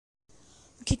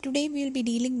Okay, today we'll be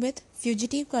dealing with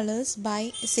Fugitive Colours by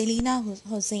Selina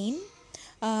Hossain.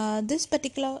 This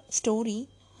particular story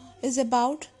is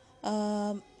about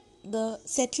the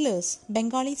settlers,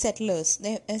 Bengali settlers,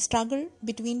 a struggle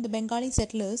between the Bengali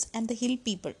settlers and the hill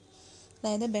people.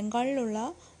 അതായത് ബംഗാളിലുള്ള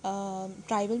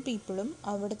tribal പീപ്പിളും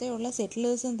അവിടുത്തെയുള്ള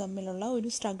സെറ്റിലേഴ്സും തമ്മിലുള്ള ഒരു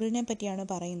സ്ട്രഗിളിനെ പറ്റിയാണ്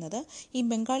പറയുന്നത്. ഈ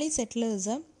Bengali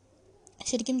settlers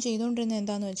ശരിക്കും ചെയ്തുകൊണ്ടിരുന്നത്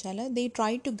എന്താണെന്ന് വെച്ചാൽ they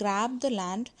try to grab the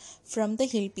land from the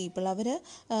hill people. അവർ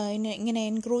ഇങ്ങനെ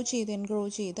എൻക്രോച്ച്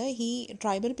ചെയ്ത് ഈ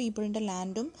ട്രൈബൽ പീപ്പിളിൻ്റെ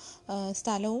ലാൻഡും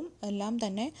സ്ഥലവും എല്ലാം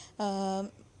തന്നെ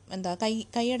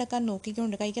കൈക്കലാക്കാൻ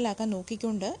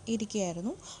നോക്കിക്കൊണ്ട്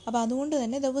ഇരിക്കുകയായിരുന്നു. അപ്പോൾ അതുകൊണ്ട്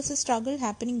തന്നെ there was a struggle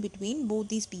happening between both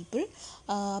these people.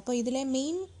 അപ്പോൾ ഇതിൻ്റെ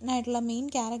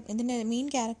ഇതിൻ്റെ മെയിൻ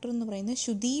ക്യാരക്ടർ എന്ന് പറയുന്നത്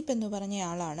ഷുദീപ് എന്ന് പറഞ്ഞ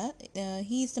ആളാണ്.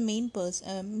 He is the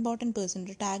important person,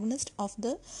 protagonist of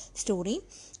the story.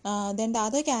 Then the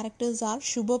other characters are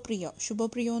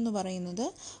Shubhapriyo എന്ന് പറയുന്നത്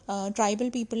ട്രൈബൽ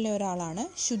പീപ്പിളിലെ ഒരാളാണ്.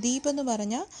 ഷുദീപ് എന്ന്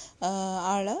പറഞ്ഞ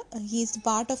ആൾ he is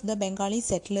part of the Bengali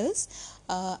settlers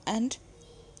and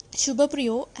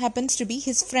Shubhapriyo happens to be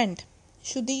his friend.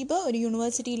 ഷുദീപ് ഒരു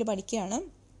യൂണിവേഴ്സിറ്റിയിൽ പഠിക്കുകയാണ്.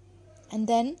 And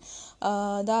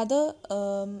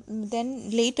then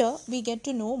later we get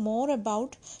to know more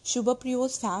about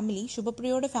Shubhapriyo's family.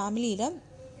 Shubhapriyo's family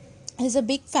is a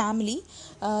big family.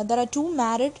 There are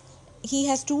he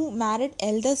has two married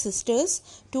elder sisters,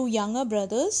 two younger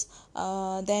brothers.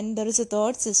 Then there is a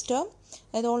third sister.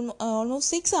 അത്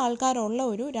almost 6 ആൾക്കാരുള്ള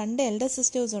ഒരു 2 elder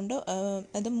sisters ഉണ്ട്,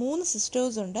 അത് 3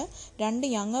 sisters ഉണ്ട്,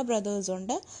 2 younger brothers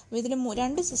ഉണ്ട്. ഇതിൽ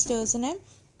 2 സിസ്റ്റേഴ്സിനെ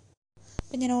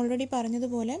ഇപ്പം ഞാൻ ഓൾറെഡി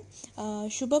പറഞ്ഞതുപോലെ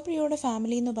ശുഭപ്രിയയുടെ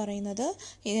ഫാമിലി എന്ന് പറയുന്നത്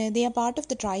they are part of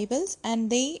the tribals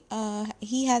and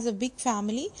he has a big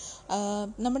family.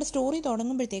 നമ്മുടെ സ്റ്റോറി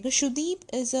തുടങ്ങുമ്പോഴത്തേക്ക് Shudeep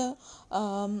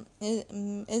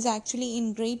is actually in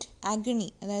great agony,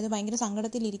 അതായത് ഭയങ്കര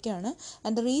സങ്കടത്തിലിരിക്കുകയാണ്.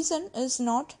 And the reason is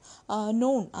not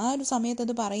known. ആ ഒരു സമയത്ത്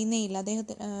അത് പറയുന്നേ ഇല്ല.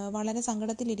 അദ്ദേഹത്തിന് വളരെ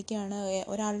സങ്കടത്തിലിരിക്കുകയാണ്.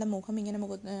 ഒരാളുടെ മുഖം ഇങ്ങനെ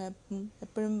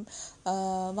എപ്പോഴും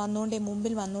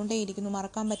മുമ്പിൽ വന്നുകൊണ്ടേ ഇരിക്കുന്നു,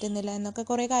 മറക്കാൻ പറ്റുന്നില്ല എന്നൊക്കെ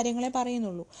കുറേ കാര്യങ്ങളെ പറയുന്നുള്ളൂ.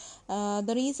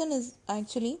 The reason is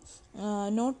actually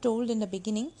not told in the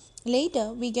beginning. Later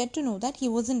we get to know that he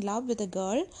was in love with a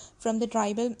girl from the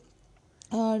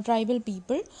tribal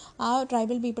people. ആ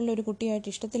ട്രൈബൽ പീപ്പിളിൻ്റെ ഒരു കുട്ടിയായിട്ട്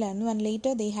ഇഷ്ടത്തിലായിരുന്നു. And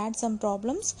later they had some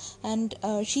problems and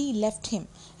she left him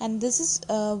and this is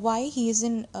why he is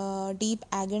in deep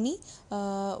agony.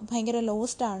 ഭയങ്കര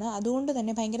lost ആണ്. അതുകൊണ്ട്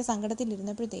തന്നെ ഭയങ്കര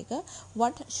സങ്കടത്തിലിരുന്നപ്പോഴത്തേക്ക്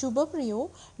വാട്ട് ശുഭപ്രിയോ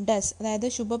ഡസ്, അതായത്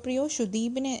ശുഭപ്രിയോ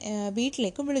ഷുദീപിനെ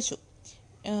വീട്ടിലേക്ക് വിളിച്ചു.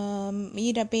 ഈ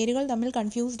പേരുകൾ തമ്മിൽ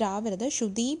കൺഫ്യൂസ്ഡ് ആവരുത്.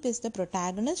 Shudeep is the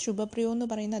protagonist. Shubhapriyo എന്ന്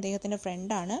പറയുന്ന അദ്ദേഹത്തിൻ്റെ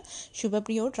ഫ്രണ്ടാണ്.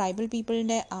 ശുഭപ്രിയോ ട്രൈബൽ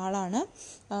പീപ്പിളിൻ്റെ ആളാണ്.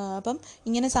 അപ്പം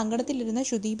ഇങ്ങനെ സങ്കടത്തിലിരുന്ന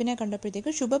ഷുദീപിനെ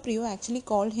കണ്ടപ്പോഴത്തേക്ക് Shubhapriyo actually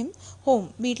call him home,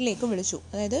 വീട്ടിലേക്ക് വിളിച്ചു,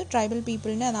 അതായത് ട്രൈബൽ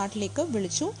പീപ്പിളിൻ്റെ നാട്ടിലേക്ക്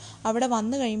വിളിച്ചു. അവിടെ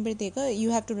വന്നു കഴിയുമ്പോഴത്തേക്ക് you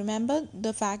have to remember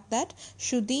the fact that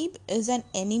Shudeep is an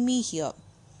enemy here.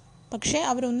 പക്ഷേ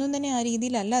അവരൊന്നും തന്നെ ആ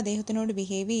രീതിയിലല്ല അദ്ദേഹത്തിനോട്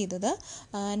ബിഹേവ് ചെയ്തത്.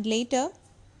 And later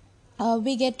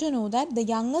we get to know that the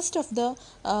youngest of the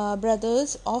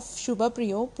brothers of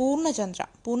Shubhapriyo,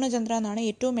 പൂർണ്ണചന്ദ്ര എന്നാണ്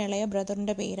ഏറ്റവും ഇളയ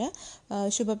ബ്രദറിൻ്റെ പേര്.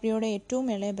 ശുഭപ്രിയയുടെ ഏറ്റവും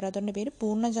ഇളയ ബ്രദറിൻ്റെ പേര്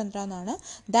പൂർണ്ണചന്ദ്ര എന്നാണ്.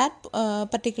 That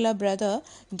particular brother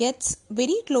gets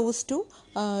very close to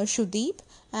Shudip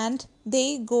and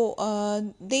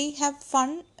they have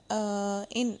fun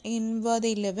in where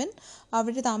they live in.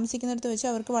 അവർ താമസിക്കുന്നിടത്ത് വെച്ച്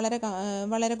അവർക്ക്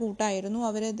വളരെ കൂട്ടായിരുന്നു.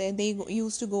 അവർ they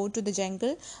used to go to the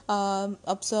jungle,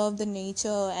 observe the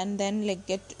nature and then like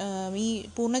get ഈ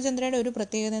പൂർണ്ണചന്ദ്രയുടെ ഒരു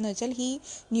പ്രത്യേകത എന്ന് വെച്ചാൽ he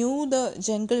knew the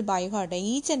jungle by heart.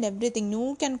 each and everything,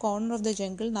 nook and corner of the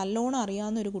jungle നല്ലോണം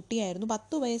അറിയാവുന്ന ഒരു കുട്ടിയായിരുന്നു.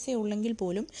 10 വയസ്സേ ഉള്ളെങ്കിൽ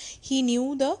പോലും he knew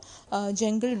the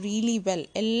jungle really well.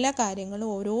 എല്ലാ കാര്യങ്ങളും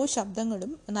ഓരോ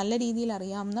ശബ്ദങ്ങളും നല്ല രീതിയിൽ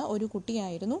അറിയാവുന്ന ഒരു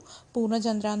കുട്ടിയായിരുന്നു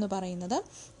പൂർണ്ണചന്ദ്ര എന്ന് പറയുന്നത്.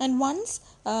 And once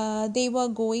they were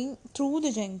going through the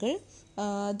jungle,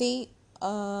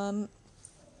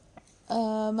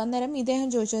 അന്നേരം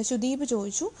ഷുദീപ്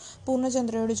ചോദിച്ചു,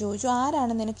 പൂർണ്ണചന്ദ്രയോട് ചോദിച്ചു,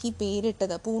 ആരാണ് നിനക്ക് ഈ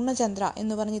പേരിട്ടത്? പൂർണ്ണചന്ദ്ര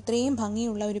എന്ന് പറഞ്ഞ് ഇത്രയും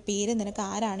ഭംഗിയുള്ള ഒരു പേര് നിനക്ക്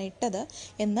ആരാണ് ഇട്ടത്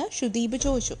എന്ന് ഷുദീപ്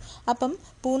ചോദിച്ചു. അപ്പം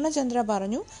പൂർണ്ണചന്ദ്ര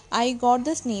പറഞ്ഞു, I got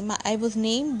this name, I was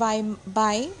named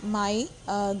by my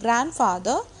grand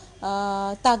father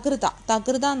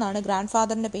തകൃത എന്നാണ് ഗ്രാൻഡ്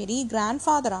ഫാദറിൻ്റെ പേര്. ഈ ഗ്രാൻഡ്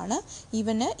ഫാദറാണ്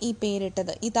ഇവന് ഈ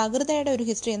പേരിട്ടത്. ഈ തകൃതയുടെ ഒരു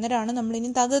ഹിസ്റ്ററി എന്നിട്ടാണ് നമ്മളിനി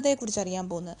തകൃതയെക്കുറിച്ച് അറിയാൻ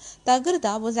പോകുന്നത്. തകൃത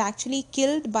was actually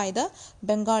killed by the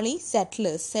Bengali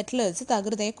settlers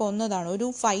തകൃതയെ കൊന്നതാണ്. ഒരു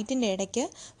ഫൈറ്റിൻ്റെ ഇടയ്ക്ക്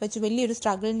വെച്ച്, വലിയൊരു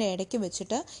സ്ട്രഗിളിൻ്റെ ഇടയ്ക്ക്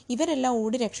വെച്ചിട്ട് ഇവരെല്ലാം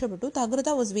ഓടി രക്ഷപ്പെട്ടു.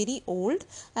 തകൃത was very old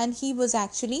and he was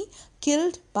actually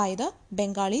killed by the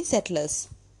Bengali settlers.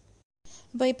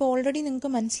 അപ്പോൾ ഇപ്പോൾ ഓൾറെഡി നിങ്ങൾക്ക്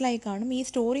മനസ്സിലായി കാണും ഈ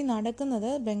സ്റ്റോറി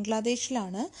നടക്കുന്നത്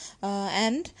ബംഗ്ലാദേശിലാണ്.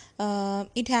 And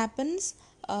it happens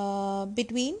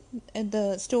between the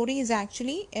story is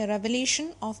actually a revelation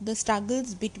of the struggles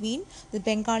between the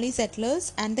Bengali settlers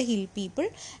and the hill people,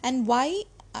 and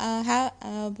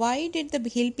why did the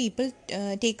hill people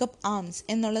take up arms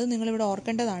എന്നുള്ളത് നിങ്ങളിവിടെ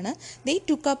ഓർക്കേണ്ടതാണ്. They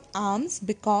took up arms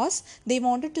because they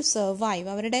wanted to survive.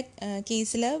 അവരുടെ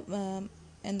കേസിൽ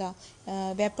എന്താ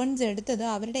weapons എടുത്തത്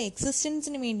അവരുടെ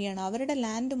എക്സിസ്റ്റൻസിന് വേണ്ടിയാണ്. അവരുടെ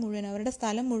land മുഴുവൻ, അവരുടെ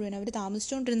സ്ഥലം മുഴുവൻ, അവർ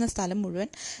താമസിച്ചുകൊണ്ടിരുന്ന സ്ഥലം മുഴുവൻ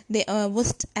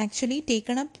was actually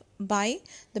taken up by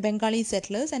the Bengali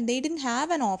settlers, and they didn't have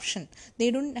an option. They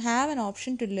didn't have an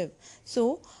option to live. So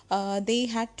they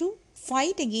had to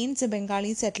fight against the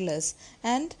Bengali settlers.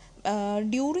 And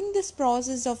during this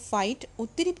process of fight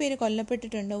ഒത്തിരി പേര്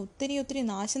കൊല്ലപ്പെട്ടിട്ടുണ്ട്, ഒത്തിരി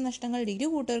നാശനഷ്ടങ്ങൾ ഇരു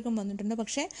കൂട്ടർക്കും വന്നിട്ടുണ്ട്.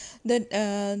 പക്ഷേ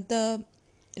the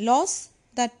loss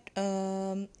that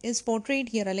is portrayed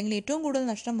here, അല്ലെങ്കിൽ ഏറ്റവും കൂടുതൽ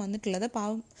നഷ്ടം വന്നിട്ടുള്ളത്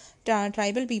പാവം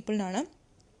tribal പീപ്പിളിനാണ്.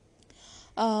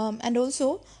 And also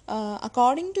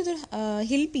according to the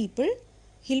hill people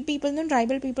എന്നും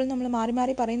ട്രൈബൽ പീപ്പിൾ നമ്മൾ മാറി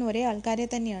മാറി പറയുന്ന ഒരേ ആൾക്കാരെ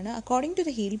തന്നെയാണ്. According to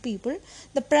the hill people,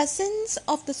 the presence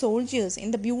of the soldiers in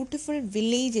the beautiful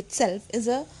village it self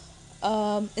is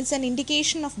an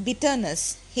indication of bitterness,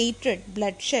 hatred,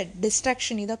 bloodshed,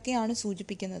 destruction. ഇതൊക്കെയാണ്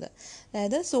സൂചിപ്പിക്കുന്നത്.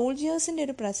 അതായത് സോൾജേഴ്സിൻ്റെ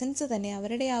ഒരു പ്രസൻസ് തന്നെ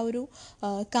അവരുടെ ആ ഒരു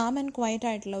കാം ആൻഡ് ക്വയറ്റ്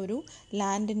ആയിട്ടുള്ള ഒരു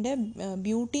ലാൻഡിൻ്റെ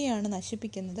ബ്യൂട്ടിയാണ്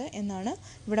നശിപ്പിക്കുന്നത് എന്നാണ്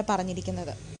ഇവിടെ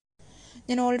പറഞ്ഞിരിക്കുന്നത്.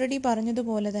 ഞാൻ ഓൾറെഡി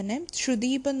പറഞ്ഞതുപോലെ തന്നെ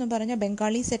ഷുദീപ് എന്ന് പറഞ്ഞ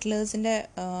ബംഗാളി സെറ്റിലേഴ്സിൻ്റെ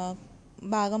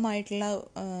ഭാഗമായിട്ടുള്ള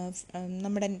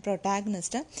നമ്മുടെ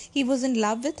protagonist, he was in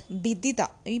love with Bidita.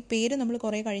 ഈ പേര് നമ്മൾ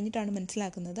കുറേ കഴിഞ്ഞിട്ടാണ്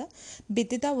മനസ്സിലാക്കുന്നത്.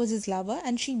 Bidita was his lover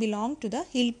and she belong to the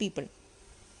hill people.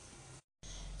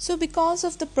 So because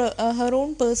of the her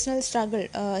own personal struggle,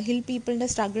 hill പീപ്പിളിൻ്റെ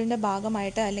സ്ട്രഗിളിൻ്റെ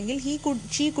ഭാഗമായിട്ട്, അല്ലെങ്കിൽ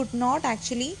she could not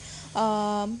actually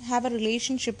have a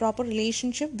proper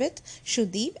relationship with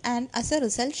Shudeep, and as a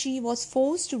result she was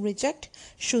forced to reject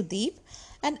Shudeep.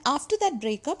 And after that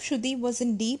breakup, Shudeep was in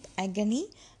deep agony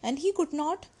and he could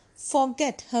not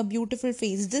forget her beautiful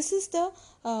face. This is the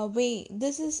way,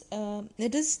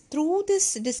 it is through this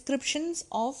descriptions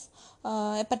of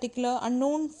a particular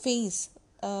unknown face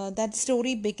that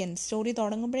story begins. സ്റ്റോറി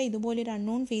തുടങ്ങുമ്പോഴേ ഇതുപോലെ ഒരു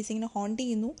unknown face ഇങ്ങനെ haunt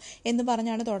ചെയ്യുന്നു എന്ന്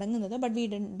പറഞ്ഞാണ് തുടങ്ങുന്നത്. But we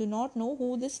do not know who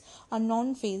this unknown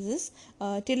face is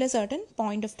till a certain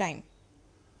point of time.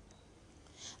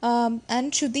 And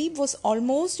Shudeep was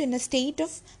almost in a state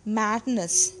of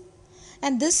madness.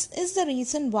 And this is the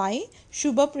reason why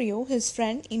Shubhapriyo, his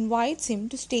friend, invites him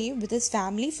to stay with his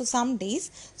family for some days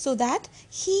so that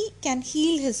he can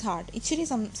heal his heart. ഇച്ചിരി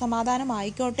സമാധാനം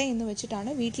ആയിക്കോട്ടെ എന്ന്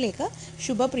വെച്ചിട്ടാണ് വീട്ടിലേക്ക്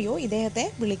ശുഭപ്രിയോ ഇദ്ദേഹത്തെ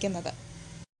വിളിക്കുന്നത്.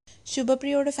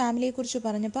 ശുഭപ്രിയോയുടെ ഫാമിലിയെക്കുറിച്ച്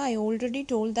പറഞ്ഞപ്പോൾ I already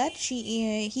told that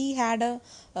he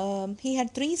had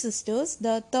 3 sisters.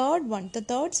 The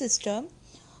third sister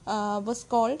was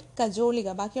called Kajolika.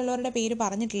 ബാക്കിയുള്ളവരുടെ പേര്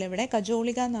പറഞ്ഞിട്ടില്ല ഇവിടെ.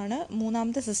 കജോളിക എന്നാണ്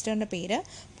മൂന്നാമത്തെ സിസ്റ്ററിൻ്റെ പേര്.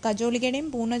 കജോളികയുടെയും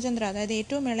പൂർണ്ണചന്ദ്ര, അതായത്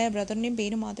ഏറ്റവും ഇളയ ബ്രദറിൻ്റെയും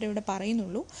പേര് മാത്രമേ ഇവിടെ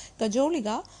പറയുന്നുള്ളൂ. കജോളിക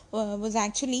was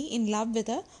actually in love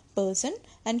with a person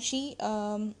and she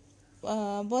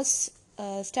was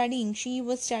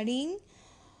studying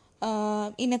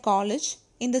in a college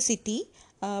in the city,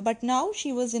 but now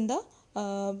she was in the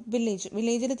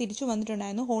വില്ലേജിൽ തിരിച്ചു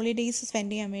വന്നിട്ടുണ്ടായിരുന്നു. ഹോളിഡേയ്സ്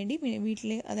സ്പെൻഡ് ചെയ്യാൻ വേണ്ടി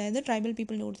വീട്ടിൽ, അതായത് ട്രൈബൽ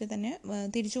പീപ്പിളിൻ്റെ കൂടെ തന്നെ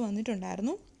തിരിച്ചു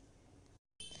വന്നിട്ടുണ്ടായിരുന്നു.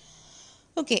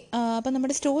 ഓക്കെ, അപ്പം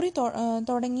നമ്മുടെ സ്റ്റോറി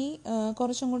തുടങ്ങി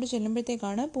കുറച്ചും കൂടി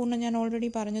ചെല്ലുമ്പോഴത്തേക്കാണ് ഞാൻ ഓൾറെഡി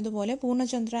പറഞ്ഞതുപോലെ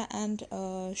Purnachandra and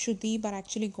Shudeep are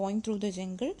actually going through the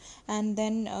jungle, and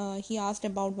then he asked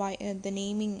about why the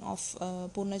naming of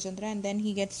Purnachandra, and then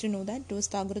he gets to know that it was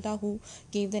Tagrita who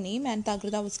gave the name, and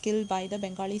Tagrita was killed by the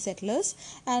Bengali settlers,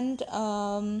 and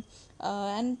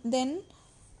then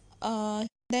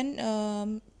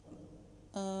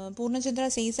Purnachandra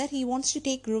says that he wants to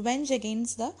take revenge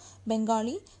against the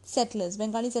Bengali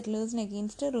settlers-ന്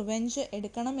against revenge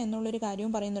എടുക്കണം എന്നുള്ളൊരു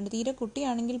കാര്യവും പറയുന്നുണ്ട്. തീരെ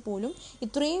കുട്ടിയാണെങ്കിൽ പോലും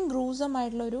ഇത്രയും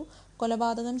ഗ്രൂസമായിട്ടുള്ളൊരു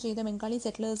കൊലപാതകം ചെയ്ത ബംഗാളി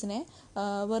സെറ്റിലേഴ്സിനെ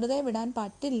വെറുതെ വിടാൻ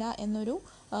പറ്റില്ല എന്നൊരു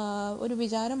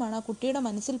വിചാരമാണ് ആ കുട്ടിയുടെ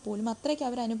മനസ്സിൽ പോലും. അത്രയ്ക്ക്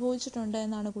അവർ അനുഭവിച്ചിട്ടുണ്ട്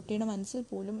എന്നാണ് കുട്ടിയുടെ മനസ്സിൽ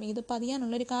പോലും ഇത്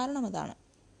പതിയാനുള്ളൊരു കാരണം അതാണ്.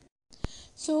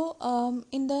 സോ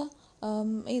ഇൻ ദ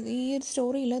ഈ ഒരു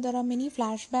സ്റ്റോറിയിൽ there are many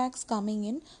flash backs coming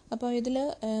in. അപ്പോൾ ഇതിൽ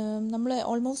നമ്മൾ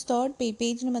ഓൾമോസ്റ്റ് തേർഡ്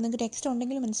പേജ് നമ്പർ, നിങ്ങൾക്ക് ടെക്സ്റ്റ്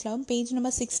ഉണ്ടെങ്കിൽ മനസ്സിലാവും, page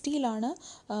number 60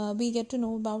 we get to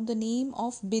know about the name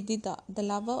of Bidita, the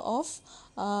lover of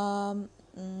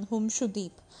whom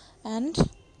Shudeep. And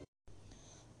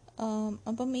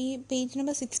അപ്പം ഈ പേജ്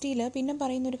നമ്പർ 60 പിന്നെ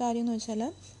പറയുന്നൊരു കാര്യം എന്ന് വെച്ചാൽ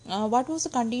what was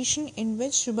the condition in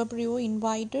which Shubhapriyo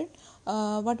invited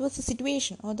what was the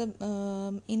situation or the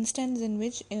instance in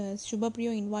which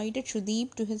Shubhapriya invited Shudeep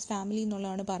to his family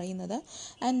എന്നുള്ളതാണ് പറയുന്നത്.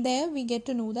 And there we get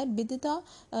to know that Bidita,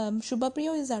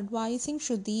 Shubhapriya is advising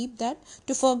Shudeep that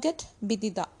to forget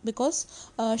Bidita because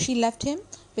she left him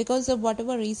because of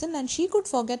whatever reason, and she could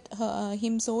forget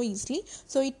him so easily,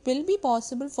 so it will be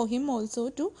possible for him also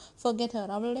to forget her.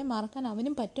 അവളെ മറക്കാൻ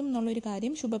അവനും പറ്റും എന്നുള്ളൊരു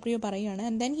കാര്യം ശുഭപ്രിയ പറയുകയാണ്.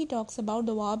 And then he talks about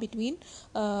the war between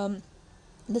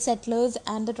the settlers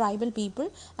and the tribal people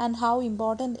and how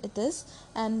important it is,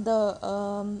 and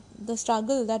the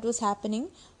struggle that was happening,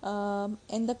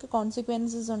 എന്തൊക്കെ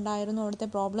consequences ഉണ്ടായിരുന്നു, അവിടുത്തെ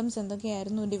പ്രോബ്ലംസ്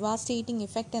എന്തൊക്കെയായിരുന്നു, ഡിവാസ്റ്റേറ്റിംഗ്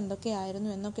ഇഫക്റ്റ് എന്തൊക്കെയായിരുന്നു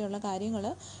എന്നൊക്കെയുള്ള കാര്യങ്ങൾ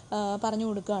പറഞ്ഞു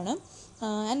കൊടുക്കുകയാണ്.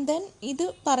 ആൻഡ് ദെൻ ഇത്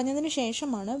പറഞ്ഞതിന്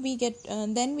ശേഷമാണ്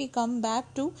വി കം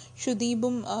ബാക്ക് ടു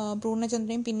ഷുദീബും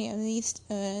പൂർണ്ണചന്ദ്രയും പിന്നെ ഈ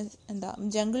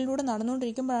ജംഗിളിലൂടെ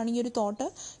നടന്നുകൊണ്ടിരിക്കുമ്പോഴാണ് ഈ ഒരു തോട്ട്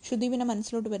ഷുദീബിൻ്റെ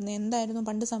മനസ്സിലോട്ട് വരുന്നത്, എന്തായിരുന്നു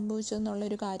പണ്ട്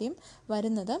സംഭവിച്ചതെന്നുള്ളൊരു കാര്യം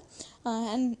വരുന്നത്.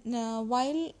 And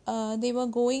while they were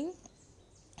going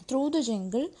through the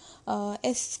jungle,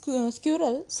 a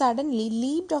squirrel suddenly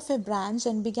leaped off a branch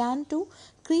and began to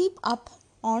creep up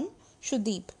on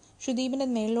ഷുദീപിൻ്റെ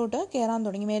മേളിലോട്ട് കയറാൻ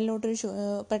തുടങ്ങി. മേളിലോട്ടൊരു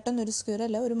പെട്ടെന്നൊരു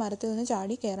സ്ക്വിറൽ ഒരു മരത്തിൽ നിന്ന്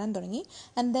ചാടി കയറാൻ തുടങ്ങി.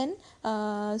 And then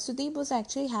Shudeep was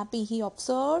actually happy. He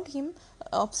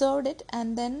observed it, and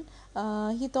then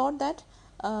he thought that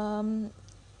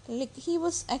like he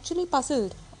was actually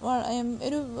puzzled.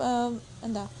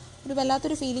 ഒരു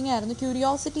വല്ലാത്തൊരു ഫീലിംഗ് ആയിരുന്നു,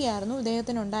 ക്യൂരിയോസിറ്റി ആയിരുന്നു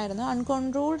ഇദ്ദേഹത്തിനുണ്ടായിരുന്നത്,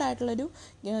 അൺകൺട്രോൾഡ് ആയിട്ടുള്ളൊരു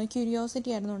ക്യൂരിയോസിറ്റി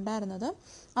ആയിരുന്നു ഉണ്ടായിരുന്നത്.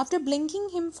 After blinking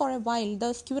him for A while, the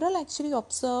squirrel actually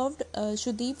observed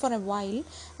Shudeep four A while,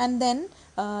 and then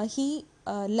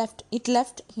it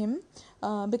left him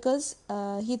because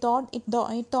he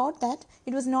thought that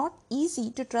it was not easy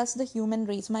to trust the human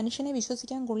race. മനുഷ്യനെ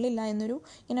വിശ്വസിക്കാൻ കൊള്ളില്ല എന്നൊരു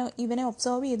ഇവനെ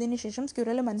observe ചെയ്തതിന് ശേഷം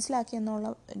squirrel മനസ്സിലാക്കി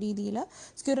എന്നുള്ള രീതിയിൽ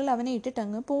സ്ക്വിറൽ അവനെ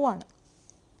ഇട്ടിട്ടങ്ങ് പോവാണ്.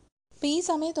 അപ്പോൾ ഈ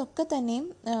സമയത്തൊക്കെ തന്നെയും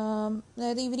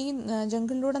അതായത് ഇവർ ഈ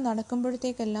ജംഗിളിലൂടെ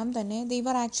നടക്കുമ്പോഴത്തേക്കെല്ലാം തന്നെ ദേ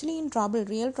വർ ആക്ച്വലി ഇൻ ട്രബിൾ,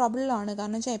 റിയൽ ട്രബിളിലാണ്.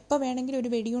 കാരണം വെച്ചാൽ എപ്പോൾ വേണമെങ്കിലും ഒരു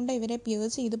വെടിയുണ്ട ഇവരെ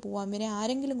പിയേഴ്സ് ചെയ്ത് പോവാം, ഇവരെ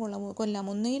ആരെങ്കിലും കൊല്ലാം.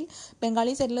 ഒന്നുകിൽ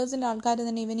ബംഗാളി സെറ്റിലേഴ്സിൻ്റെ ആൾക്കാർ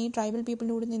തന്നെ ഇവൻ ഈ ട്രൈബൽ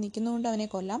പീപ്പിളിൻ്റെ കൂടെ നിൽക്കുന്നതുകൊണ്ട് അവനെ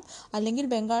കൊല്ലാം, അല്ലെങ്കിൽ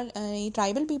ഈ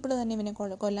ട്രൈബൽ പീപ്പിൾ തന്നെ ഇവനെ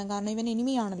കൊല്ലാം, കാരണം ഇവൻ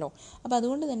എനിമിയാണല്ലോ. അപ്പോൾ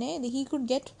അതുകൊണ്ട് തന്നെ ഹീ കുഡ്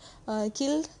ഗെറ്റ്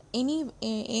കിൽഡ്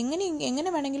എങ്ങനെ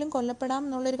വേണമെങ്കിലും കൊല്ലപ്പെടാം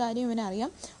എന്നുള്ളൊരു കാര്യം ഇവനറിയാം.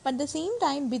 ബട്ട് ദ സെയിം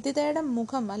ടൈം ബിദിതയുടെ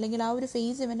മുഖം അല്ലെങ്കിൽ ആ ഒരു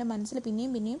ഫേസ് ഇവൻ്റെ മനസ്സിൽ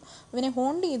പിന്നെയും ഇവനെ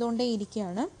ഹോണ്ട് ചെയ്തുകൊണ്ടേ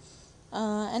ഇരിക്കുകയാണ്.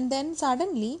 And then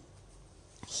suddenly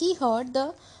he heard the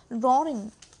roaring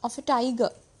of A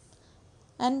tiger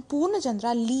and പൂർണ്ണചന്ദ്ര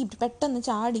leaped, പെട്ടെന്ന്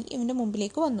ചാടി ഇവൻ്റെ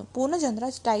മുമ്പിലേക്ക് വന്നു.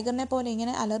 പൂർണ്ണചന്ദ്ര ടൈഗറിനെ പോലെ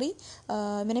ഇങ്ങനെ അലറി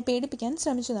ഇവനെ പേടിപ്പിക്കാൻ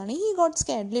ശ്രമിച്ചതാണ്. He got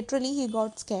scared, literally he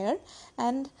got scared.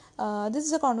 And this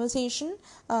is a conversation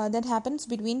that happens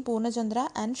between Purnachandra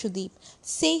and Shudeep.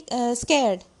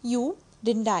 Scared, you,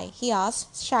 didn't I? He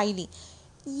asked shyly.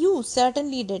 You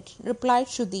certainly did, replied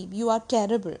Shudeep. You are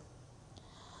terrible.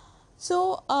 So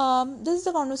this is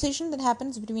the conversation that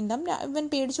happens between them. ഇവൻ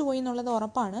പേടിച്ചു പോയി എന്നുള്ളത്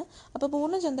ഉറപ്പാണ്. അപ്പോൾ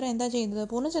പൂർണ്ണചന്ദ്ര എന്താ ചെയ്യുന്നത്?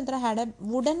 പൂർണ്ണചന്ദ്ര had A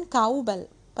wooden cow bell,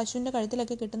 പശുവിൻ്റെ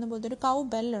കഴുത്തിലൊക്കെ കിട്ടുന്ന പോലത്തെ ഒരു കൗ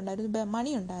ബെൽ ഉണ്ടായിരുന്നു,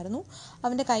 മണി ഉണ്ടായിരുന്നു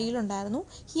അവൻ്റെ കയ്യിലുണ്ടായിരുന്നു.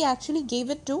 He actually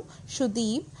gave it to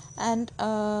ഷുദീപ്. And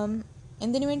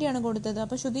എന്തിനു വേണ്ടിയാണ് കൊടുത്തത്?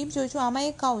 അപ്പോൾ ഷുദീപ് ചോദിച്ചു,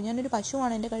 അമ്മയെ കൗ, ഞാനൊരു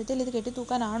പശുവാണ്, എൻ്റെ കഴുത്തിൽ ഇത്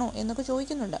കെട്ടിത്തൂക്കാനാണോ എന്നൊക്കെ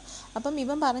ചോദിക്കുന്നുണ്ട്. അപ്പം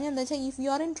ഇവൻ പറഞ്ഞെന്താ വെച്ചാൽ, if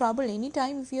you are in trouble, any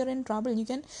time if you are in trouble you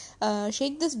can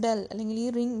shake this bell, അല്ലെങ്കിൽ ഈ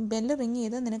ബെല്ല് റിങ്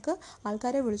ചെയ്ത് നിനക്ക്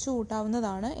ആൾക്കാരെ വിളിച്ചു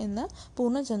കൂട്ടാവുന്നതാണ് എന്ന്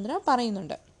പൂർണ്ണചന്ദ്ര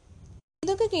പറയുന്നുണ്ട്.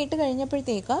 ഇതൊക്കെ കേട്ട്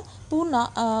കഴിഞ്ഞപ്പോഴത്തേക്ക്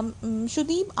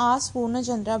ഷുദീപ് asked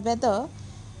പൂർണ്ണചന്ദ്ര whether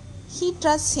he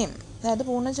trust him, അതായത്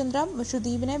പൂർണ്ണചന്ദ്ര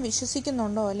ഷുദീപിനെ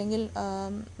വിശ്വസിക്കുന്നുണ്ടോ അല്ലെങ്കിൽ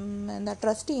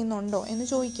ട്രസ്റ്റ് ചെയ്യുന്നുണ്ടോ എന്ന്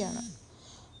ചോദിക്കുകയാണ്.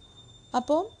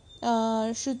 അപ്പോൾ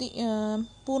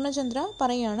പൂർണ്ണചന്ദ്ര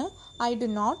പറയുകയാണ്, ഐ ഡു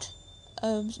നോട്ട്,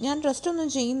 ഞാൻ ട്രസ്റ്റ് ഒന്നും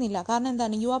ചെയ്യുന്നില്ല. കാരണം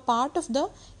എന്താണ്, you are part of the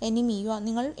enemy,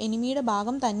 നിങ്ങൾ എനിമിയുടെ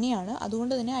ഭാഗം തന്നെയാണ്,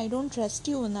 അതുകൊണ്ട് തന്നെ ഐ ഡോണ്ട്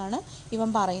ട്രസ്റ്റ് യു എന്നാണ്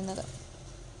ഇവൻ പറയുന്നത്.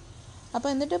 അപ്പോൾ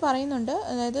എന്നിട്ട് പറയുന്നുണ്ട്,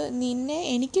 അതായത് നിന്നെ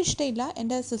എനിക്കിഷ്ടമില്ല,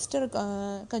 എൻ്റെ സിസ്റ്റർ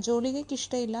കജോളികയ്ക്ക്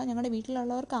ഇഷ്ടമില്ല, ഞങ്ങളുടെ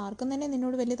വീട്ടിലുള്ളവർക്ക് ആർക്കും തന്നെ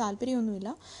നിന്നോട് വലിയ താല്പര്യമൊന്നുമില്ല.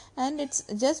 And it's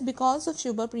just because of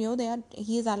ശുഭപ്രിയോ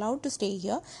he is allowed to stay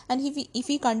here. And if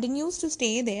he continues to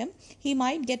stay there he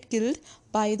might get killed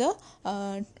by the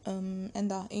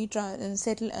ഈ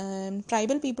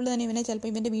ട്രൈബൽ പീപ്പിൾ തന്നെ ഇവനെ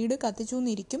ചിലപ്പോൾ ഇവൻ്റെ വീട് കത്തിച്ചു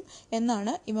എന്നിരിക്കും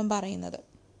എന്നാണ് ഇവൻ പറയുന്നത്.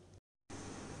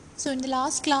 So in the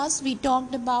last class we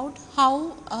talked about how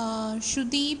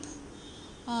Shudeep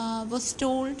was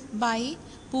told by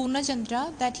Purnachandra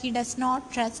that he does not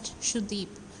trust Shudeep.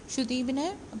 ഷുദീപിന്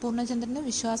പൂർണ്ണചന്ദ്രന്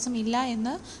വിശ്വാസമില്ല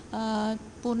എന്ന്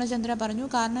പൂർണ്ണചന്ദ്ര പറഞ്ഞു.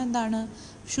 കാരണം എന്താണ്,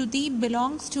 ഷുദീപ്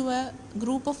belongs to A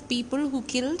group of people who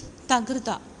killed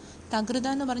തകൃത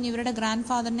എന്ന് പറഞ്ഞ് ഇവരുടെ ഗ്രാൻഡ്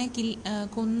ഫാദറിനെ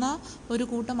കൊന്ന ഒരു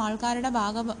കൂട്ടം ആൾക്കാരുടെ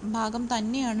ഭാഗം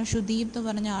തന്നെയാണ് ഷുദീപ് എന്ന്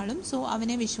പറഞ്ഞ ആളും. സോ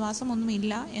അവനെ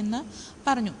വിശ്വാസമൊന്നുമില്ല എന്ന്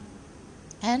പറഞ്ഞു.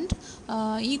 ആൻഡ്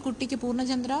ഈ കുട്ടിക്ക്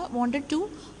Purnachandra wanted to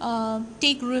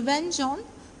take revenge on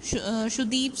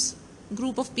Shudeep's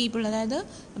group of people, അതായത്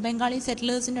ബംഗാളി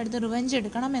സെറ്റിലേഴ്സിൻ്റെ അടുത്ത് റിവെഞ്ച്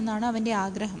എടുക്കണം എന്നാണ് അവൻ്റെ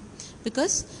ആഗ്രഹം.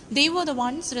 Because they were the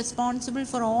ones responsible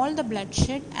for all the blood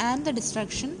shed and the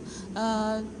destruction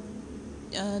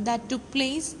that took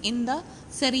place in the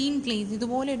serene place.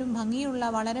 ഇതുപോലെ ഒരു ഭംഗിയുള്ള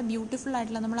വളരെ ബ്യൂട്ടിഫുൾ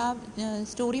ആയിട്ടുള്ള, നമ്മൾ ആ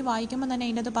സ്റ്റോറി വായിക്കുമ്പോൾ തന്നെ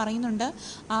അതിൻ്റെ അത് പറയുന്നുണ്ട്,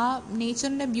 ആ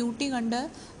നേച്ചറിൻ്റെ ബ്യൂട്ടി കണ്ട്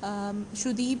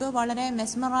ഷുദീപ് വളരെ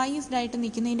മെസ്മറൈസ്ഡ് ആയിട്ട്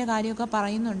നിൽക്കുന്നതിൻ്റെ കാര്യമൊക്കെ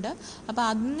പറയുന്നുണ്ട്. അപ്പോൾ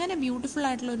അങ്ങനെ ബ്യൂട്ടിഫുൾ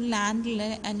ആയിട്ടുള്ള ഒരു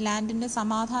ലാൻഡിൻ്റെ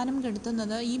സമാധാനം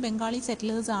കെടുത്തുന്നത് ഈ ബംഗാളി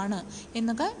സെറ്റിലേഴ്സ് ആണ്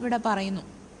എന്നൊക്കെ ഇവിടെ പറയുന്നു.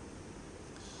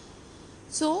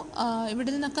 സോ ഇവിടെ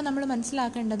നിന്നൊക്കെ നമ്മൾ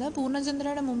മനസ്സിലാക്കേണ്ടത്,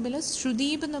 പൂർണ്ണചന്ദ്രയുടെ മുമ്പിൽ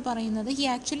ഷുദീപ് എന്ന് പറയുന്നത് he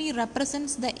actually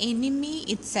represents the enemy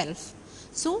itself.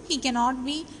 So he cannot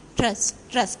be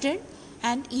trusted.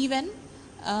 And even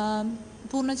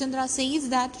Purnachandra says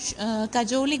that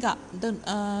Kajolika,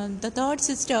 the third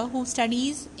sister who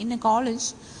studies in a college,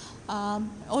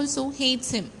 also hates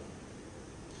him.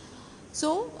 So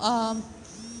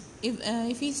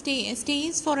if he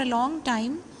stays for a long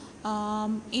time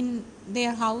in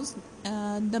their house,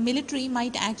 the military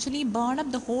might actually burn up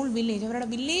the whole village. അവരുടെ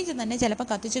village തന്നെ ചിലപ്പോൾ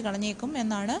കത്തിച്ച് കളഞ്ഞേക്കും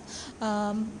എന്നാണ്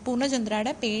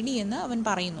പൂർണ്ണചന്ദ്രയുടെ പേടി എന്ന് അവൻ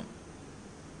പറയുന്നു.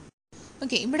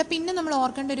 Okay, ഇവിടെ പിന്നെ നമ്മൾ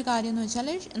ഓർക്കേണ്ട ഒരു കാര്യം എന്ന് വെച്ചാൽ,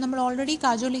 നമ്മൾ ഓൾറെഡി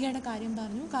കാജോലികയുടെ കാര്യം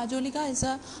പറഞ്ഞു. കാജോലിക is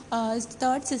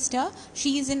third sister. She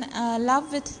is in love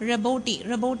വിത്ത്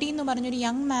റെബോട്ടി എന്ന് പറഞ്ഞൊരു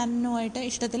young മാനുമായിട്ട്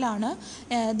ഇഷ്ടത്തിലാണ്.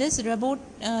 This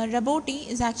റെബോട്ടി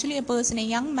is actually A person, A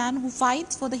young man who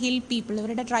fights for the hill people.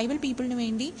 ഇവരുടെ ട്രൈബൽ പീപ്പിളിന്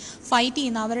വേണ്ടി ഫൈറ്റ്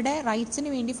ചെയ്യുന്ന, അവരുടെ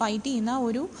റൈറ്റ്സിന് വേണ്ടി ഫൈറ്റ് ചെയ്യുന്ന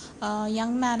ഒരു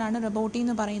യങ് മാനാണ് റെബോട്ടി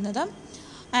എന്ന് പറയുന്നത്.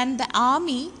 And the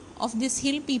army of this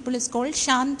hill people is called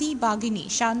Shanti Bagini.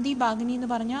 Shanti Bagini എന്ന്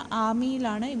പറഞ്ഞ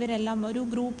ആർമിയിലാണ് ഇവരെല്ലാം, ഒരു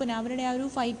ഗ്രൂപ്പിന്, അവരുടെ ആ ഒരു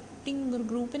ഫൈറ്റിംഗ്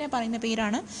ഗ്രൂപ്പിനെ പറയുന്ന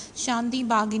പേരാണ് ശാന്തി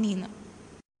ബാഗിനി എന്ന്.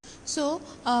 സോ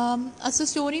ആസ് എ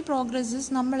സ്റ്റോറി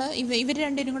പ്രോഗ്രസ്സസ്, നമ്മൾ ഇവർ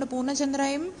രണ്ടുപേരും കൂടെ,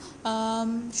 പൂർണ്ണചന്ദ്രയും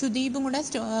ഷുദീപും കൂടെ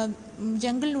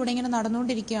ജംഗിളിലൂടെ ഇങ്ങനെ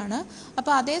നടന്നുകൊണ്ടിരിക്കുകയാണ്.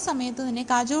 അപ്പോൾ അതേ സമയത്ത് തന്നെ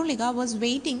കാജോളിക was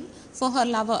waiting for her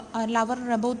lover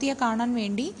റബോത്തിയെ കാണാൻ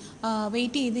വേണ്ടി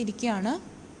വെയിറ്റ് ചെയ്തിരിക്കുകയാണ്.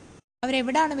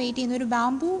 അവരെവിടാണ് വെയിറ്റ് ചെയ്യുന്നത്? ഒരു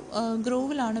ബാംബു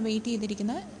ഗ്രോവിലാണ് വെയിറ്റ്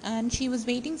ചെയ്തിരിക്കുന്നത്. And she was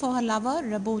waiting for her lover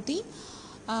റബോത്തി.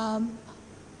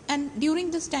 And during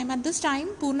this time,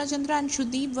 Purnachandra and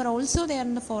Shudeep were also there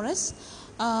in the forest,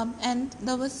 and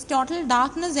there was total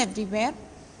darkness everywhere.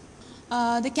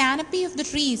 The canopy of the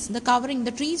trees, the covering,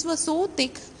 the trees were so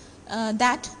thick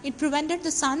that it prevented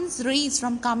the sun's rays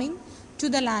from coming to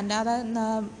the land.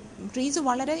 Trees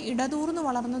വളരെ ഇടതൂർന്ന്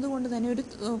വളർന്നത് കൊണ്ട് തന്നെ ഒരു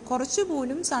കുറച്ചു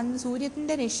പോലും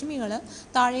സൂര്യത്തിൻ്റെ രശ്മികൾ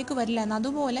താഴേക്ക് വരില്ല എന്ന്,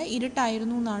 അതുപോലെ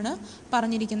ഇരുട്ടായിരുന്നു എന്നാണ്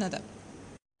പറഞ്ഞിരിക്കുന്നത്.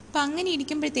 അപ്പം അങ്ങനെ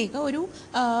ഇരിക്കുമ്പോഴത്തേക്ക് ഒരു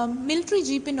മിലിറ്ററി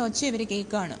ജീപ്പിൻ്റെ ഒച്ച ഇവർ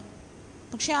കേൾക്കുകയാണ്.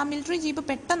 പക്ഷേ ആ മിലിറ്ററി ജീപ്പ്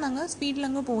പെട്ടെന്നങ്ങ്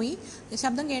സ്പീഡിലങ്ങ് പോയി,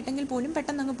 ശബ്ദം കേട്ടെങ്കിൽ പോലും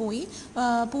പെട്ടെന്നങ്ങ് പോയി.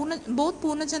 Both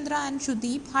പൂർണ്ണചന്ദ്ര and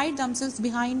ഷുദീപ് hide themselves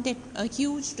behind A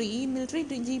huge tree. ഈ മിലിറ്ററി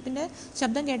ജീപ്പിൻ്റെ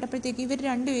ശബ്ദം കേട്ടപ്പോഴത്തേക്ക് ഇവർ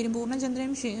രണ്ടുപേരും,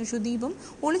 പൂർണ്ണചന്ദ്രയും ഷുദീപും,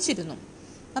 ഒളിച്ചിരുന്നു.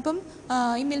 അപ്പം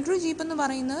ഈ മിലിറ്ററി ജീപ്പ് എന്ന്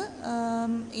പറയുന്നത്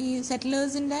ഈ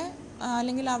സെറ്റിലേഴ്സിൻ്റെ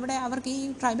അല്ലെങ്കിൽ അവിടെ അവർക്ക് ഈ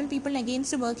ട്രൈബൽ പീപ്പിളിന്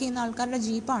അഗെയിൻസ്റ്റ് വർക്ക് ചെയ്യുന്ന ആൾക്കാരുടെ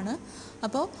ജീപ്പാണ്.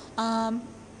 അപ്പോൾ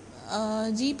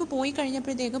ജീപ്പ് പോയി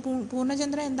കഴിഞ്ഞപ്പോഴത്തേക്ക്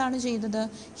പൂർണ്ണചന്ദ്ര എന്താണ് ചെയ്തത്?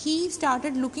 ഹീ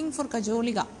സ്റ്റാർട്ടഡ് ലുക്കിംഗ് ഫോർ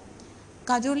കജോളിക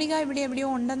ഇവിടെ എവിടെയോ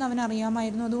ഉണ്ടെന്ന് അവൻ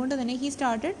അറിയാമായിരുന്നു. അതുകൊണ്ട് തന്നെ he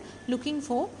started looking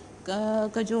for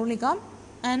കജോളിക.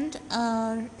 And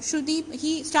Shudeep,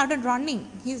 he started running.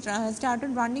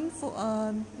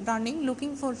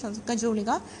 Looking for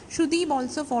Kajolika. Shudeep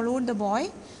also followed the boy,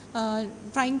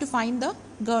 trying to find the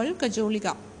girl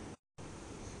Kajolika.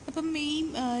 അപ്പം ഈ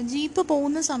ജീപ്പ്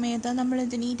പോകുന്ന സമയത്ത് നമ്മൾ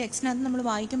ഇതിന് ഈ ടെക്സ്റ്റിനകത്ത് നമ്മൾ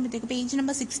വായിക്കുമ്പോഴത്തേക്ക് പേജ്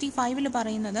നമ്പർ 65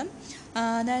 പറയുന്നത്,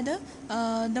 അതായത്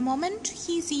the moment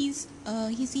he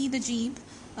see the jeep,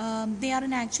 they are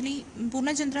in actually,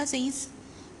 Purnachandra says,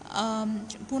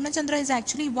 Purnachandra is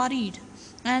actually worried.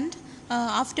 And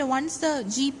after once the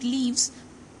jeep leaves,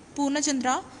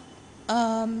 Purnachandra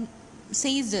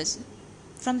says this.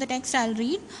 From the text I'll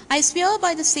read. I swear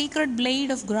by the sacred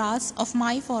blade of grass of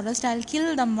my forest, I'll kill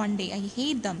them one day. I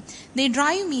hate them. They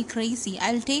drive me crazy.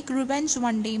 I'll take revenge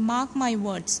one day. Mark my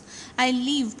words. I'll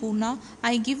leave, Purna.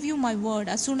 I give you my word.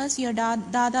 As soon as your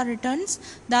Dada returns,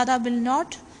 Dada will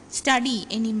not study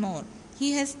anymore.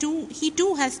 He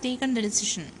too has taken the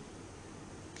decision.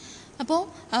 അപ്പോൾ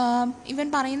ഇവൻ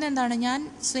പറയുന്നത് എന്താണ്? ഞാൻ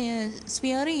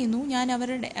സ്വിയർ ചെയ്യുന്നു, ഞാൻ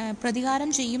അവരുടെ പ്രതികാരം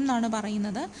ചെയ്യും എന്നാണ്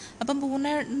പറയുന്നത്. അപ്പം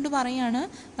പൂർണ്ണ പറയാണ്,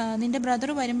 നിൻ്റെ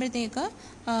ബ്രദർ വരുമ്പോഴത്തേക്ക്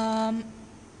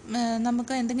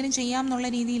നമുക്ക് എന്തെങ്കിലും ചെയ്യാം എന്നുള്ള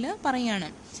രീതിയിൽ പറയുകയാണ്.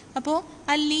 അപ്പോൾ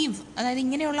ആ ലീവ്, അതായത്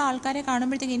ഇങ്ങനെയുള്ള ആൾക്കാരെ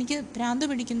കാണുമ്പോഴത്തേക്ക് എനിക്ക് ഭ്രാന്ത്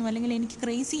പിടിക്കുന്നു അല്ലെങ്കിൽ എനിക്ക്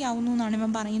ക്രേസി ആവുന്നു എന്നാണ്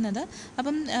ഇവൻ പറയുന്നത്.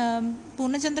 അപ്പം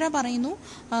പൂർണ്ണചന്ദ്ര പറയുന്നു,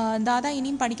 ദാദാ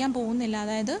ഇനിയും പഠിക്കാൻ പോകുന്നില്ല,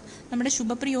 അതായത് നമ്മുടെ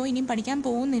ശുഭപ്രിയോ ഇനിയും പഠിക്കാൻ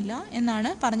പോകുന്നില്ല എന്നാണ്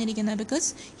പറഞ്ഞിരിക്കുന്നത്.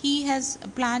 Because he has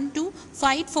plan to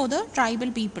fight for the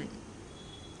tribal people.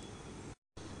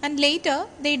 And later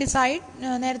they decide,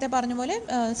 നേരത്തെ പറഞ്ഞ പോലെ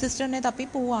സിസ്റ്ററിനെ തപ്പി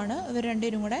പോവാണ് ഇവർ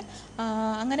രണ്ടുപേരും കൂടെ.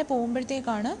 അങ്ങനെ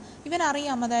പോകുമ്പോഴത്തേക്കാണ്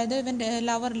ഇവനറിയാം, അതായത് ഇവൻ്റെ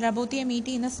ലവർ രബോത്തിയെ മീറ്റ്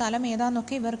ചെയ്യുന്ന സ്ഥലം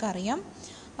ഏതാണെന്നൊക്കെ ഇവർക്കറിയാം.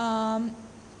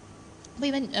 അപ്പോൾ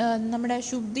ഇവൻ നമ്മുടെ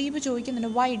ശുഭദീപ് ചോദിക്കുന്നുണ്ട്,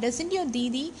 Y doesn't your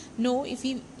Didi know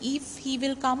if he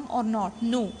will come or not?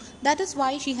 No, that is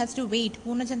why she has to wait.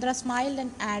 പൂർണ്ണചന്ദ്ര smiled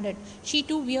and added, she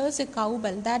to wears A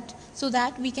കൗബൽ so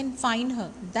that we can find her.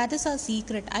 That is her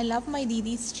secret. I love my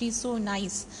Didi, she is so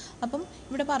nice. അപ്പം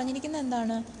ഇവിടെ പറഞ്ഞിരിക്കുന്നത്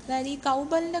എന്താണ്, അതായത് ഈ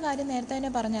കൗബലിൻ്റെ കാര്യം നേരത്തെ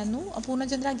തന്നെ പറഞ്ഞായിരുന്നു.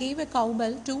 പൂർണ്ണചന്ദ്ര gave A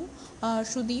കൗബൽ to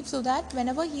Shuddeep so that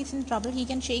whenever he is in trouble he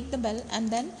can shake the bell and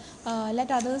then let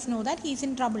others know that he is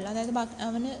in trouble. അതായത്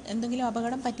അവന് എന്തെങ്കിലും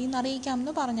അപകടം പറ്റിയെന്ന്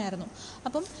അറിയിക്കാമെന്ന് പറഞ്ഞായിരുന്നു.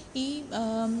 അപ്പം ഈ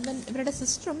ഇവരുടെ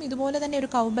സിസ്റ്ററും ഇതുപോലെ തന്നെ ഒരു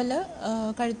കൗബൽ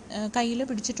കയ്യിൽ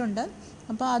പിടിച്ചിട്ടുണ്ട്.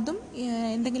 അപ്പോൾ അതും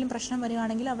എന്തെങ്കിലും പ്രശ്നം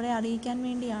വരികയാണെങ്കിൽ അവരെ അറിയിക്കാൻ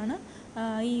വേണ്ടിയാണ്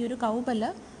ഈ ഒരു കൗബൽ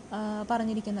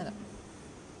പറഞ്ഞിരിക്കുന്നത്.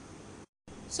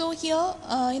 So here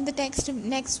in the text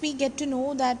next we get to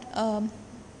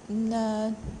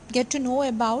know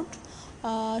about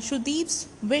Shuddeep's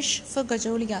wish for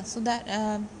Kajolika. So that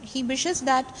he wishes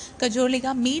that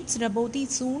Kajolika meets Raboti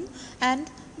soon and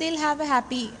they'll have a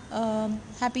happy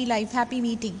life, happy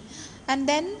meeting. And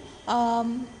then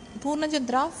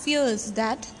Purnachandra fears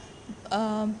that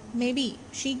maybe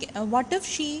what if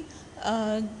she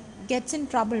gets in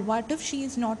trouble? What if she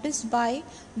is noticed by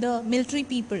the military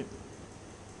people?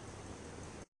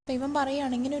 അപ്പോൾ ഇവൻ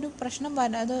പറയുകയാണ് ഇങ്ങനെ ഒരു പ്രശ്നം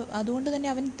അതുകൊണ്ട് തന്നെ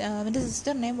അവൻ്റെ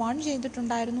സിസ്റ്ററിനെ warn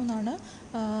ചെയ്തിട്ടുണ്ടായിരുന്നു എന്നാണ്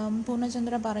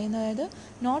പൂർണ്ണചന്ദ്ര പറയുന്നത്. അതായത്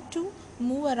നോട്ട് ടു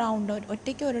മൂവ് അറൗണ്ട്,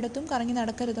 ഒറ്റയ്ക്ക് ഒരിടത്തും കറങ്ങി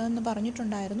നടക്കരുതെന്ന്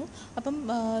പറഞ്ഞിട്ടുണ്ടായിരുന്നു. അപ്പം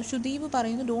ശുദീപ്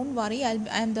പറയുന്നു, don't worry, I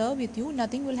am there with you,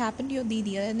 nothing will happen to your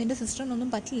Didi. അതായത് നിൻ്റെ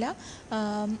സിസ്റ്ററിനൊന്നും പറ്റില്ല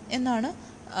എന്നാണ്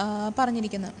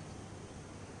പറഞ്ഞിരിക്കുന്നത്.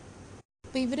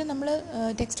 അപ്പോൾ ഇവർ നമ്മൾ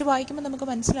ടെക്സ്റ്റ് വായിക്കുമ്പോൾ നമുക്ക്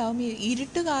മനസ്സിലാവും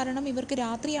ഇരുട്ട് കാരണം ഇവർക്ക്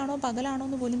രാത്രിയാണോ പകലാണോ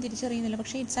എന്ന് പോലും തിരിച്ചറിയുന്നില്ല.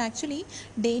 പക്ഷേ it's actually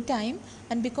day time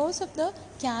and because of the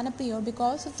canopy or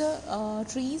because of the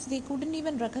trees they couldn't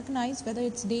even recognize whether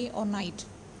it's day or night.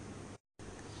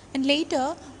 And later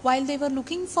while they were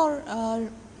looking for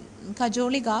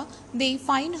Kajolika they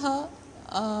find her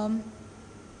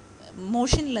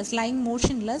lying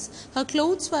motionless. Her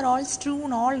clothes were all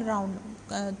strewn all around.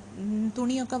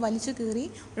 തുണിയൊക്കെ വലിച്ചു കീറി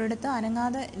ഒരിടത്ത്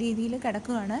അനങ്ങാതെ രീതിയിൽ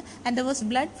കിടക്കുകയാണ്. And there was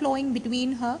blood flowing between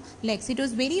her legs. It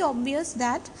was very obvious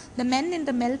that the men in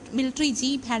the military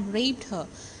jeep had raped her.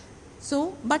 So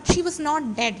but she was not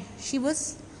dead, she was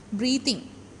breathing.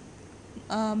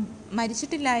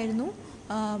 മരിച്ചിട്ടില്ലായിരുന്നു.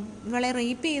 ഇവളെ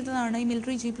rape ചെയ്തതാണ് ഈ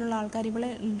military ജീപ്പിലുള്ള ആൾക്കാർ, ഇവളെ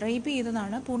rape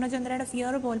ചെയ്തതാണ്. പൂർണ്ണചന്ദ്രയുടെ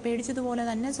fear പേടിച്ചതുപോലെ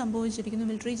തന്നെ സംഭവിച്ചിരിക്കുന്നു.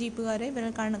 Military ജീപ്പുകാരെ ഇവരെ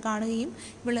കാണുകയും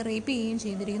ഇവളെ റേപ്പ് ചെയ്യുകയും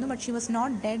ചെയ്തിരിക്കുന്നു. But she was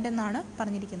not dead എന്നാണ്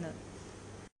പറഞ്ഞിരിക്കുന്നത്.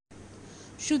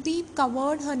 Shuddeep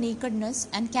covered her nakedness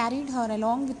and carried her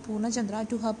along with Purnachandra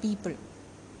to her people.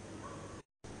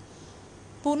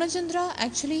 Purnachandra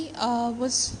actually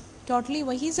was totally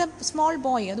he's A small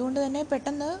boy. അതുകൊണ്ട് തന്നെ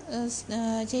പെട്ടെന്ന്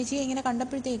ചേച്ചിയെ ഇങ്ങനെ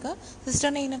കണ്ടപ്പോഴത്തേക്ക്,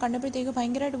 സിസ്റ്ററിനെ ഇങ്ങനെ കണ്ടപ്പോഴത്തേക്ക്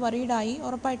ഭയങ്കരമായിട്ട് വറീഡായി.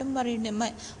 ഉറപ്പായിട്ടും വറീഡ്.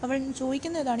 അവൾ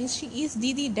ചോദിക്കുന്നതാണ്, is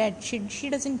Didi dead? She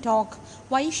doesn't talk,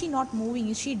 why she not moving,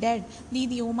 is she dead?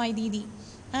 Didi, oh my Didi.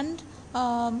 And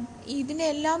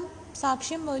ഇതിനെല്ലാം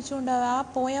സാക്ഷ്യം വഹിച്ചുകൊണ്ട് ആ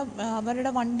പോയ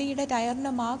അവരുടെ വണ്ടിയുടെ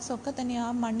ടയറിൻ്റെ മാർക്സ് ഒക്കെ തന്നെ ആ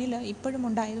മണ്ണിൽ ഇപ്പോഴും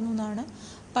ഉണ്ടായിരുന്നു എന്നാണ്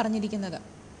പറഞ്ഞിരിക്കുന്നത്.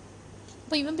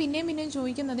 അപ്പോൾ ഇവൻ പിന്നെയും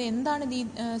ചോദിക്കുന്നത് എന്താണ്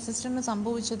സിസ്റ്ററിന്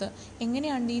സംഭവിച്ചത്,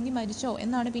 എങ്ങനെയാണ് ദീദി മരിച്ചോ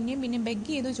എന്നാണ് പിന്നെയും ബെഗ്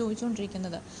ചെയ്ത്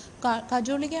ചോദിച്ചുകൊണ്ടിരിക്കുന്നത്.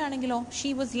 കജോളികയാണെങ്കിലോ she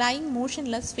was lying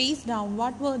motionless, face down.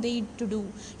 What were they to do?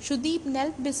 Shuddeep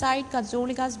knelt beside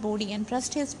Kajolika's body and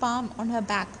pressed his palm on her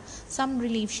back. Some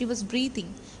relief. She was breathing.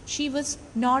 She was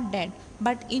not dead,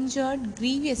 but injured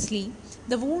grievously.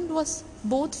 The wound was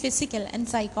both physical and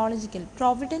psychological.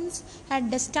 Providence had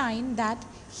destined that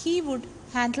he would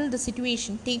handle the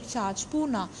situation. Take charge.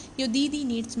 Purna, your Didi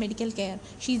needs medical care.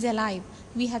 She is alive.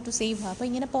 We have to save her. അപ്പോൾ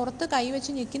ഇങ്ങനെ പുറത്ത്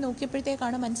കൈവച്ച് ഞെക്കി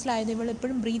നോക്കിയപ്പോഴത്തേക്കാണ് മനസ്സിലായത് ഇവൾ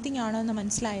എപ്പോഴും breathing ആണെന്ന്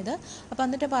മനസ്സിലായത്. അപ്പോൾ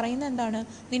എന്നിട്ട് പറയുന്നത് എന്താണ്,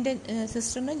 നിൻ്റെ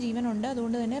സിസ്റ്ററിന് ജീവനുണ്ട്,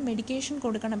 അതുകൊണ്ട് തന്നെ മെഡിക്കേഷൻ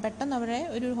കൊടുക്കണം, പെട്ടെന്ന് അവരെ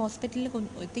ഒരു ഹോസ്പിറ്റലിൽ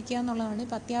എത്തിക്കുക എന്നുള്ളതാണ്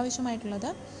ഇപ്പോൾ അത്യാവശ്യമായിട്ടുള്ളത്.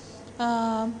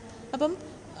 അപ്പം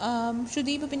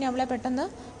ഷുദീപ് പിന്നെ അവളെ പെട്ടെന്ന്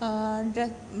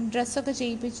ഡ്രസ്സൊക്കെ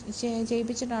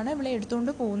ചെയ്യിപ്പിച്ചിട്ടാണ് ഇവളെ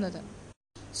എടുത്തുകൊണ്ട് പോകുന്നത്.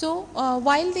 So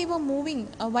while they were moving,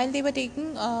 while they were taking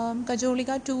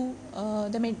Kajolika to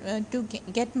to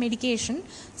get medication,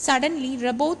 suddenly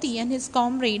Raboti and his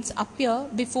comrades appear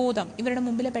before them. ഇവരുടെ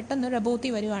മുമ്പിൽ പെട്ടെന്ന്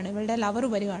റബോത്തി വരുവാണ്, ഇവരുടെ ലവർ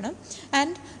വരുവാണ്.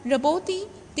 And റബോത്തി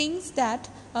things that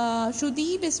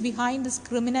ഷുദീബ് is behind this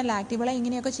criminal act. ഇവളെ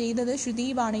ഇങ്ങനെയൊക്കെ ചെയ്തത്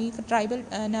ഷുദീബാണ്, ഈ ട്രൈബൽ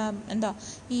എന്താ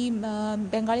ഈ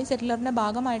ബംഗാളി സെറ്റിലറിൻ്റെ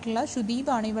ഭാഗമായിട്ടുള്ള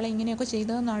ഷുദീബാണ് ഇവളെ ഇങ്ങനെയൊക്കെ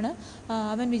ചെയ്തതെന്നാണ്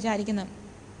അവൻ വിചാരിക്കുന്നത്.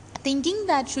 Thinking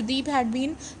that Shudeep had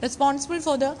been responsible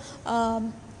for the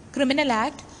criminal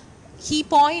act, he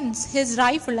points his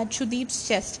rifle at Shudeep's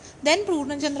chest. Then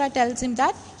Purnachandra tells him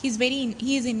that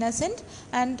he is innocent,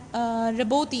 and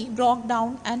Raboti broke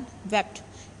down and wept.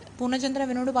 പൂർണ്ണചന്ദ്ര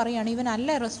ഇവനോട് പറയുകയാണ്,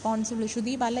 ഇവനല്ല responsible,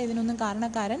 ഷുദീബ് അല്ല ഇതിനൊന്നും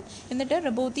കാരണക്കാരൻ. എന്നിട്ട്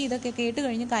റബോത്തി ഇതൊക്കെ കേട്ട്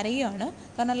കഴിഞ്ഞ് കരയുകയാണ്,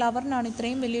 കാരണം ലവറിനാണ്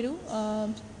ഇത്രയും വലിയൊരു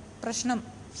പ്രശ്നം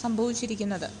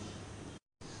സംഭവിച്ചിരിക്കുന്നത്.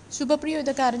 ശുഭപ്രിയ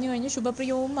ഇതൊക്കെ അറിഞ്ഞു കഴിഞ്ഞ്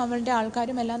ശുഭപ്രിയവും അവളുടെ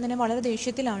ആൾക്കാരും എല്ലാം തന്നെ വളരെ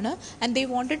ദേഷ്യത്തിലാണ്. And they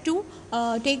wanted to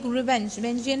take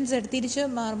vengeance തിരിച്ച്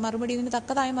മറുപടി, ഇതിന്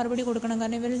തക്കതായ മറുപടി കൊടുക്കണം.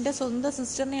 കാരണം ഇവരുടെ സ്വന്തം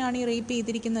സിസ്റ്ററിനെയാണ് ഈ റേപ്പ്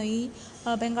ചെയ്തിരിക്കുന്നത്, ഈ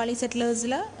ബംഗാളി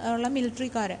സെറ്റിലേഴ്സിൽ ഉള്ള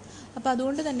മിലിറ്ററിക്കാർ. അപ്പോൾ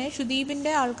അതുകൊണ്ട് തന്നെ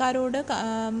ഷുദീബിൻ്റെ ആൾക്കാരോട്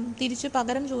തിരിച്ച്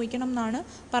പകരം ചോദിക്കണം എന്നാണ്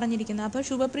പറഞ്ഞിരിക്കുന്നത്. അപ്പോൾ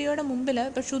ശുഭപ്രിയയുടെ മുമ്പിൽ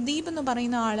ഇപ്പോൾ ഷുദീബ് എന്ന്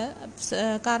പറയുന്ന ആൾ,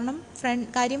 കാരണം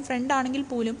ഫ്രണ്ട് ആണെങ്കിൽ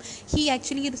പോലും he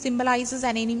actually symbolises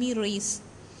an enemy race.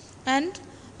 And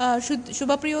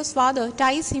Shubhapriya's father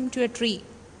ties him to a tree.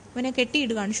 അവനെ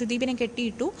കെട്ടിയിടുകയാണ്, ഷുദീബിനെ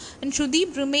കെട്ടിയിട്ടു. And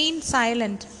Shudeep remained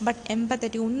silent but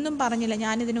empathetic. ഒന്നും പറഞ്ഞില്ല,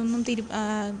 ഞാനിതിനൊന്നും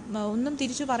ഒന്നും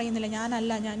തിരിച്ചു പറയുന്നില്ല,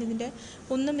 ഞാനിതിൻ്റെ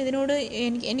ഒന്നും ഇതിനോട്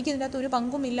എനിക്കിതിൻ്റെ അകത്ത് ഒരു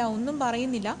പങ്കുമില്ല, ഒന്നും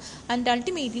പറയുന്നില്ല. And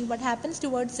ultimately what happens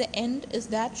towards the end is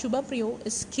that Shubhapriya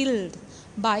is killed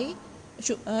by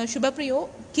Shubhapriyo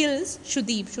kills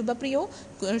Shudeep. Shubhapriyo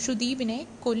ഷുദീബിനെ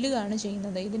കൊല്ലുകയാണ്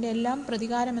ചെയ്യുന്നത്. ഇതിൻ്റെ എല്ലാം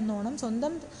പ്രതികാരം എന്നോണം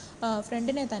സ്വന്തം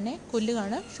ഫ്രണ്ടിനെ തന്നെ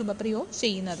കൊല്ലുകയാണ് ശുഭപ്രിയോ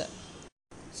ചെയ്യുന്നത്.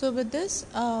 So with this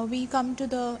we come to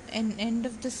the end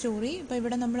of the story. ഇപ്പോൾ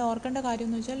ഇവിടെ നമ്മൾ ഓർക്കേണ്ട കാര്യം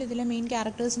എന്ന് വെച്ചാൽ ഇതിലെ മെയിൻ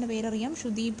ക്യാരക്ടേഴ്സിൻ്റെ പേരറിയാം.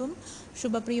 ഷുദീബും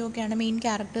ശുഭപ്രിയോ ഒക്കെയാണ് മെയിൻ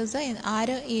ക്യാരക്ടേഴ്സ്.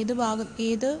 ആര്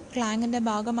ഏത് ക്ലാങ്ങിൻ്റെ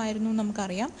ഭാഗമായിരുന്നു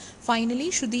നമുക്കറിയാം. Finally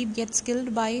Shudeep gets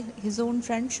killed by his own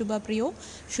friend Shubhapriyo.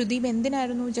 Shudeep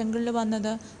എന്തിനായിരുന്നു ജംഗിളിൽ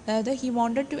വന്നത്? അതായത് he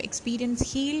wanted to experience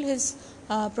heal his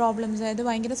problems. അതായത്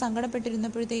ഭയങ്കര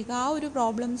സങ്കടപ്പെട്ടിരുന്നപ്പോഴത്തേക്ക് ആ ഒരു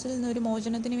പ്രോബ്ലംസിൽ നിന്നൊരു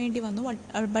മോചനത്തിന് വേണ്ടി വന്നു.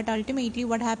 But ultimately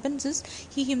what happens is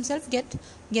he himself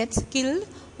gets killed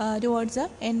towards the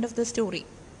end of the story.